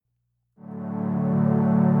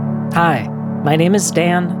Hi, my name is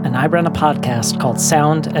Dan, and I run a podcast called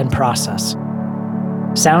Sound and Process.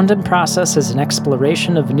 Sound and Process is an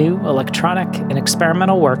exploration of new electronic and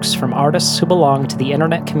experimental works from artists who belong to the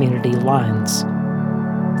internet community Lines.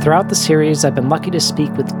 Throughout the series, I've been lucky to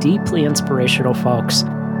speak with deeply inspirational folks,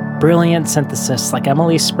 brilliant synthesists like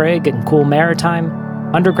Emily Sprague and Cool Maritime,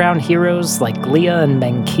 underground heroes like Leah and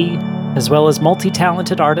Meng Qi, as well as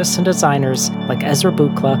multi-talented artists and designers like Ezra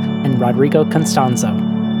Buchla and Rodrigo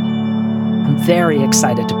Constanzo. I'm very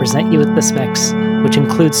excited to present you with this mix, which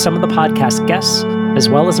includes some of the podcast guests, as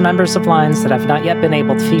well as members of Lines that I've not yet been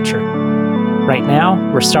able to feature. Right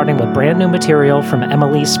now, we're starting with brand new material from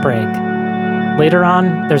Emily Sprague. Later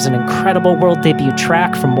on, there's an incredible world debut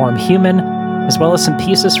track from Warm Human, as well as some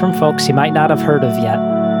pieces from folks you might not have heard of yet.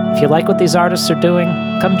 If you like what these artists are doing,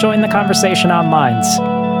 come join the conversation on Lines.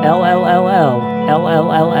 LLLL.co.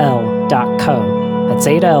 That's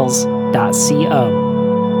 8Ls.co.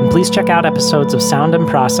 And please check out episodes of Sound and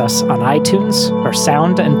Process on iTunes or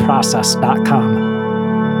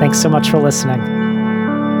soundandprocess.com. Thanks so much for listening.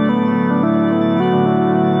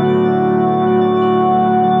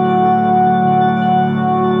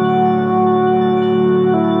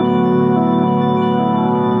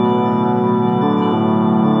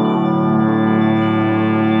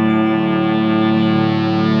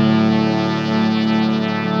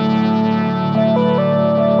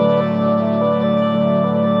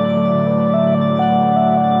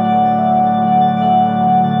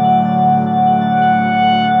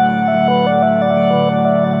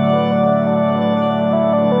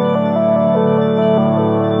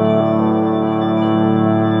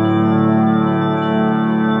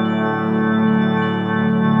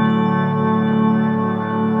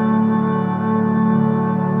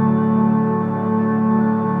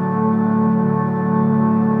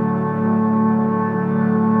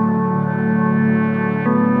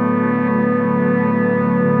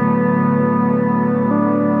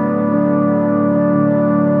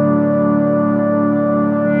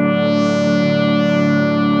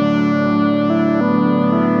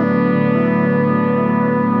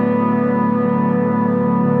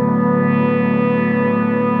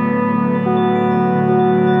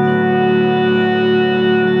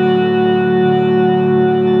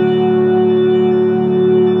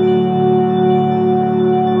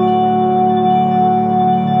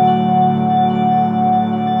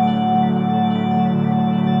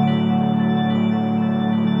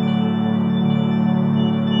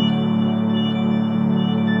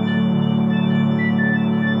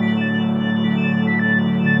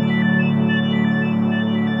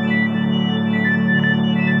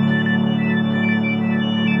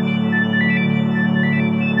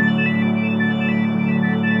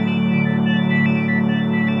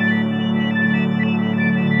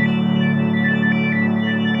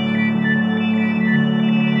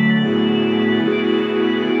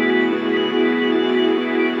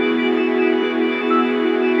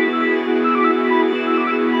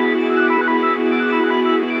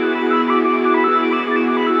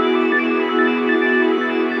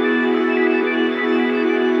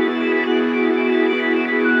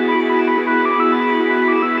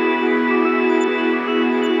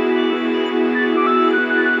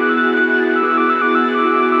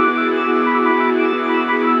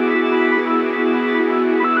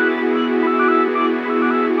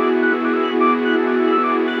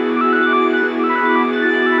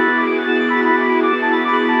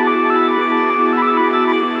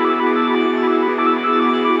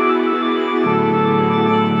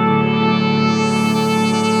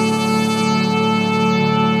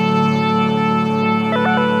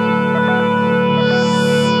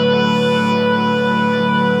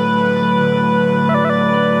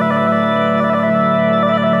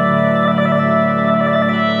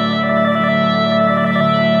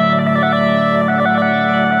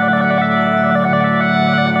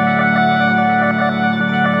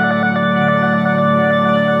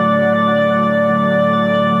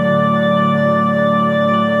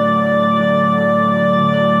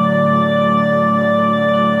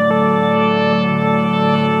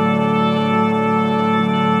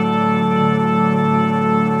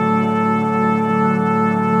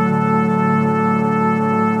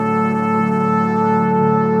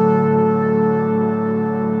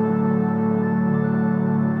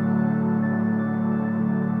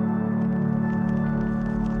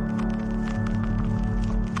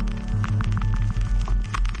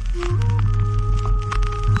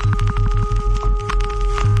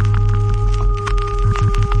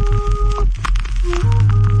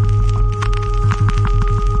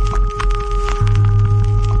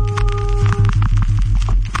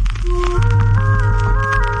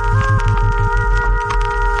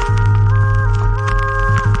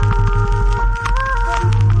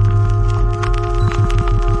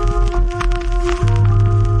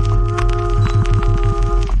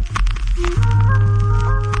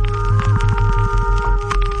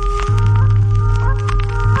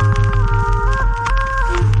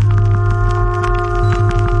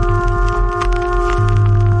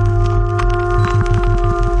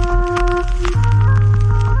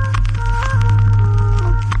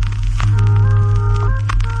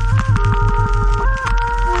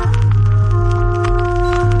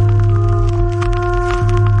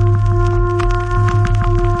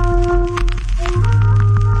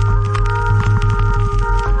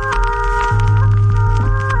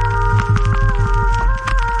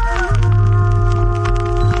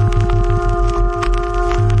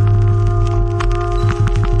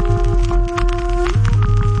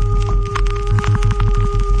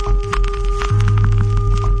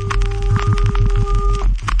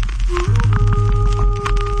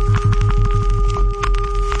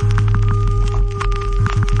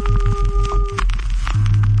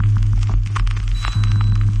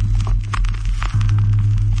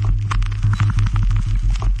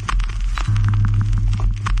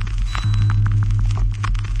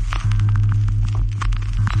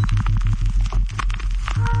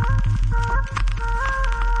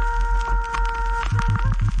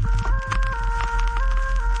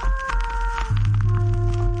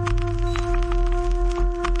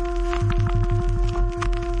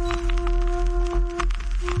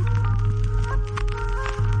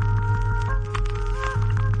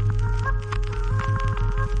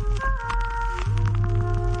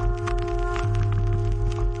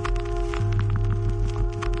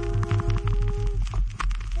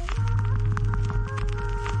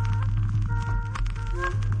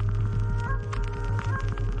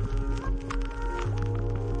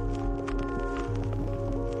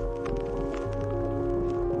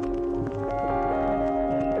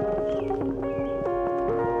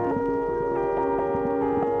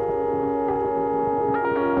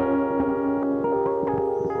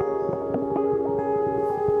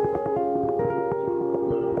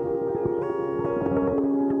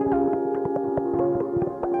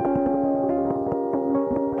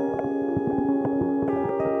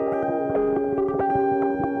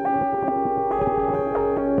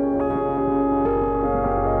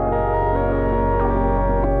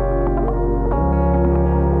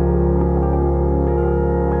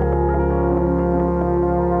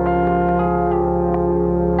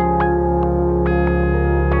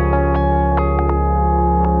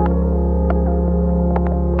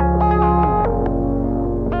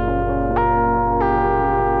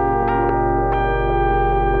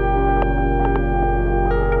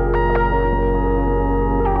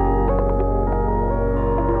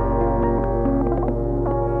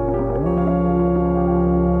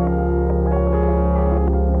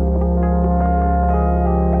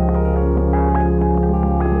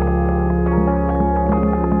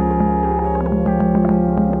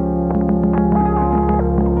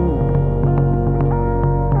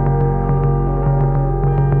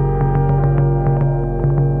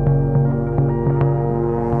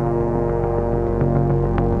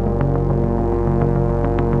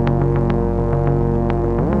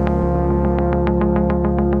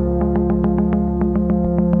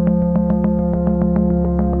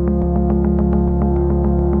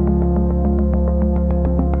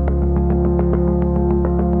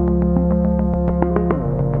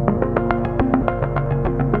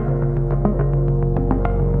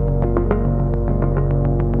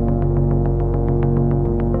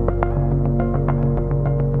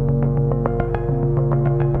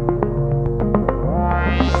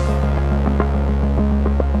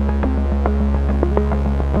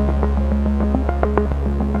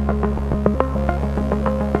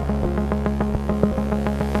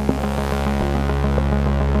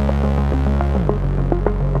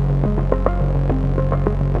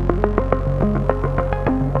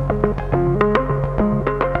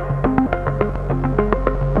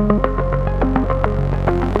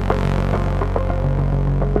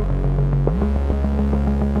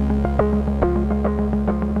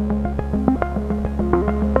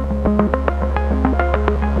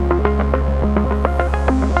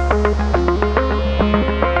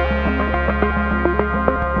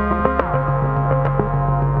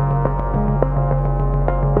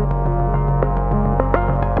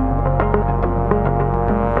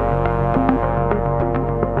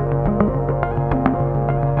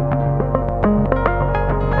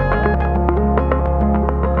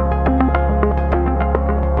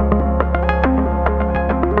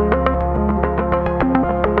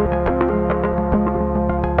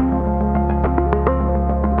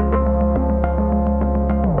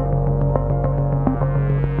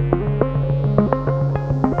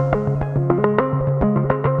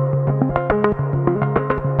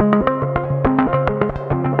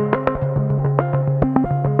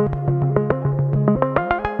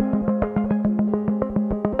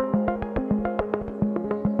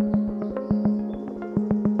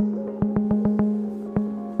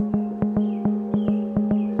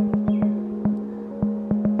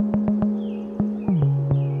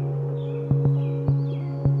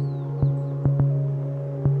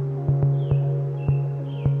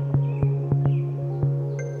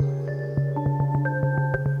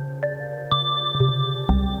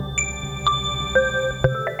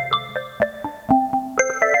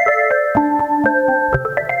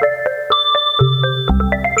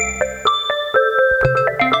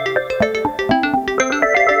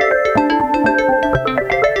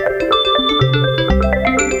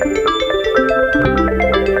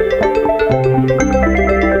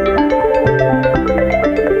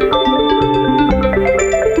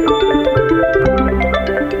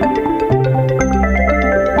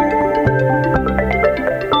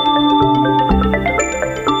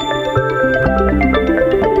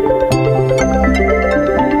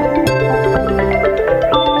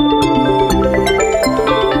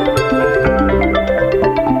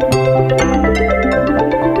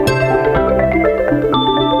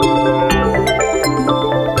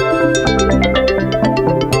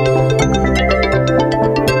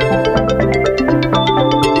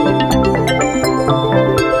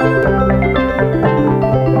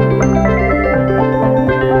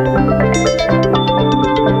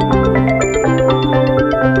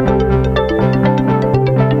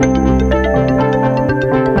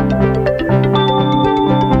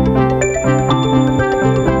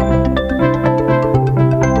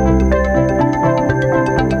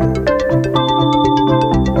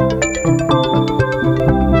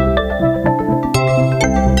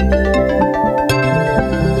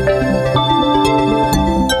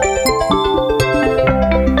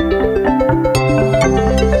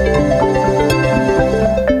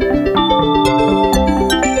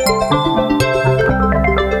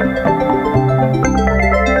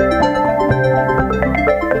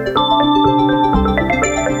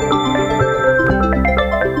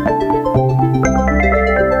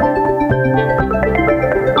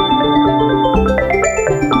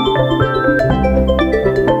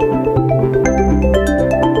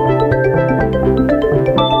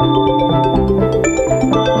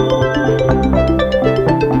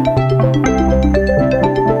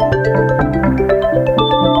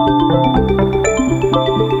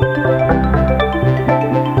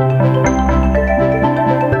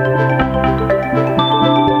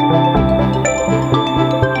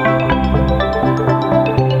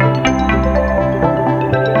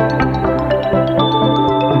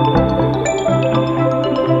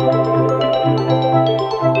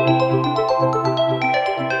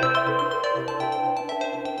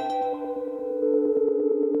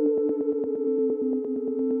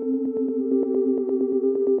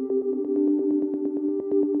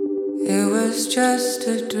 just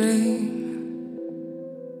a dream,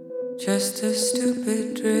 just a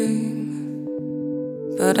stupid dream.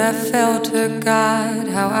 But I felt her guide,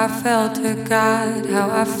 how I felt her guide, how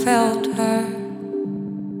I felt her.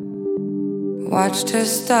 Watched her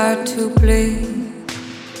start to bleed,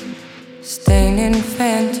 staining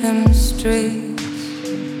phantom streets.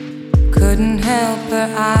 Couldn't help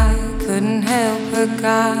her, I couldn't help her,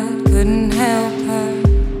 God couldn't help her.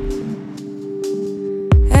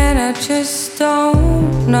 And I just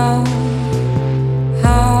don't know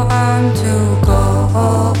how I'm to go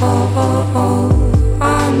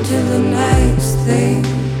on to the next thing,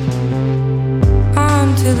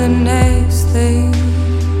 on to the next thing.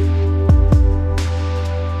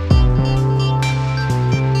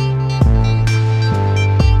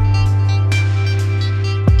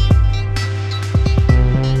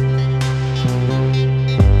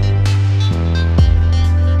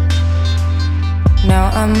 Now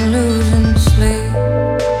I'm losing sleep,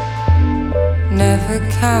 never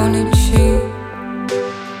counted sheep.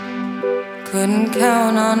 Couldn't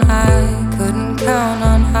count on I, couldn't count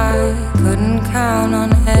on I, couldn't count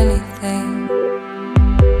on anything.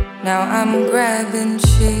 Now I'm grabbing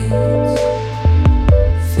sheets,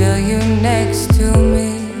 feel you next to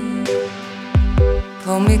me.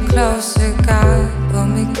 Pull me closer, God, pull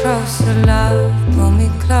me closer, love, pull me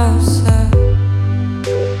closer.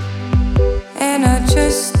 And I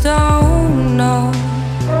just don't know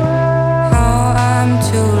how I'm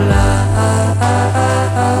to love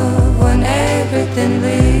when everything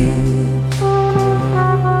leaves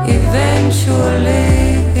eventually.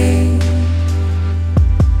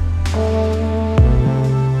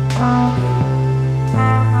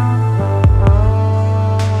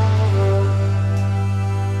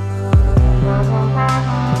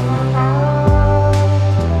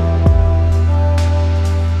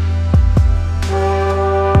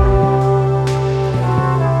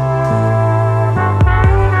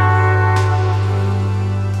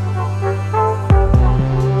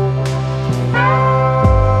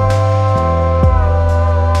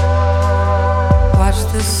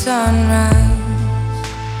 Sunrise,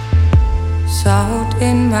 salt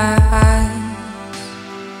in my eyes.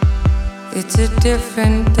 It's a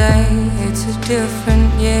different day, it's a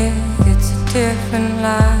different year, it's a different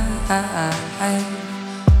life.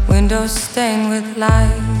 Windows stained with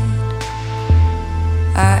light,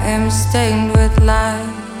 I am stained with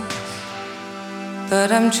light.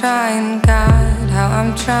 But I'm trying, God, how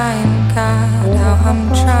I'm trying, God, how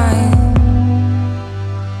I'm trying.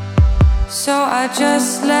 So I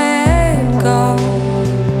just let go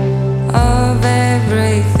of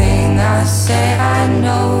everything I say I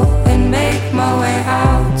know, and make my way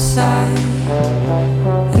outside,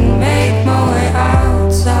 and make my way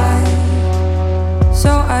outside. So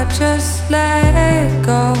I just let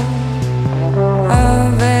go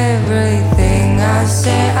of everything I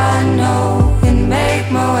say I know, and make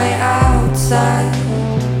my way outside,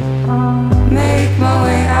 make my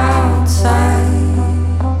way outside.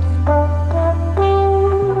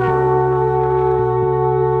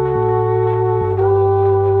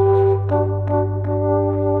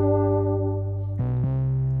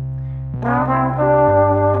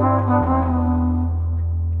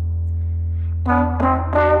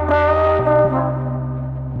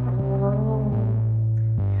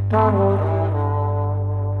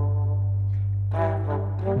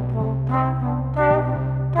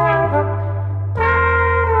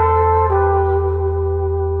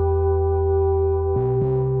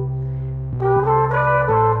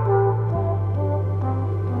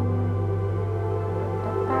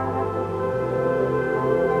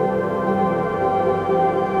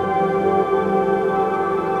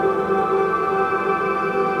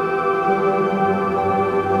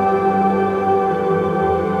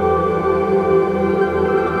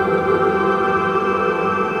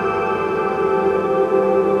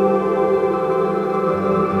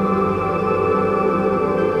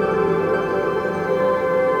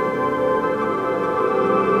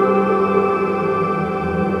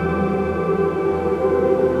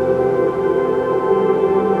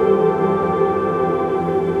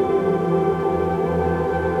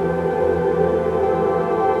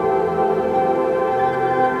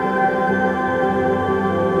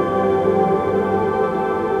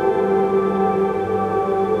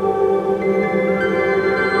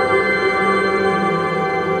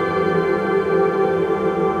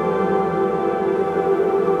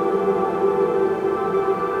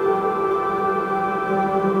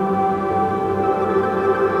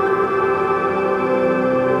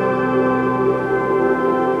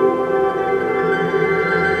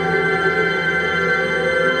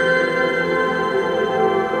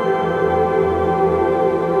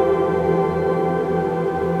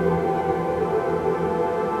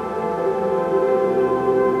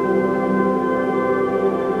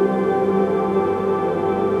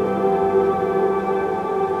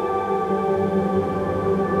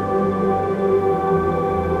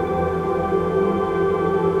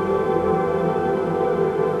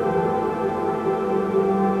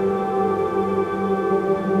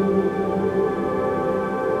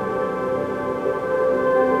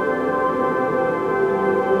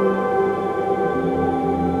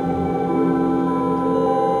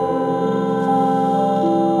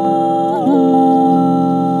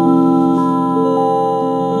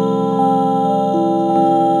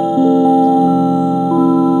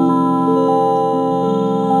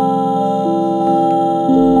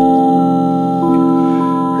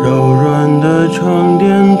 床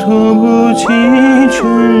垫托不起全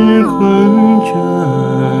日困倦，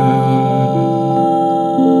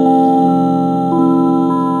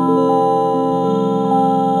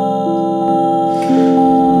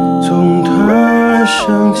从他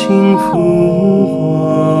乡轻拂过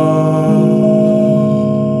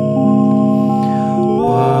晚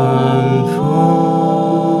风。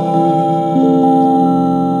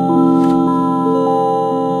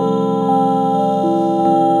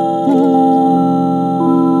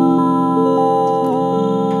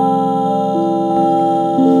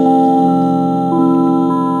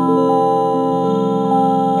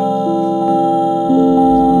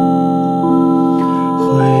回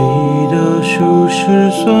忆的数是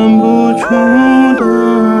算不出的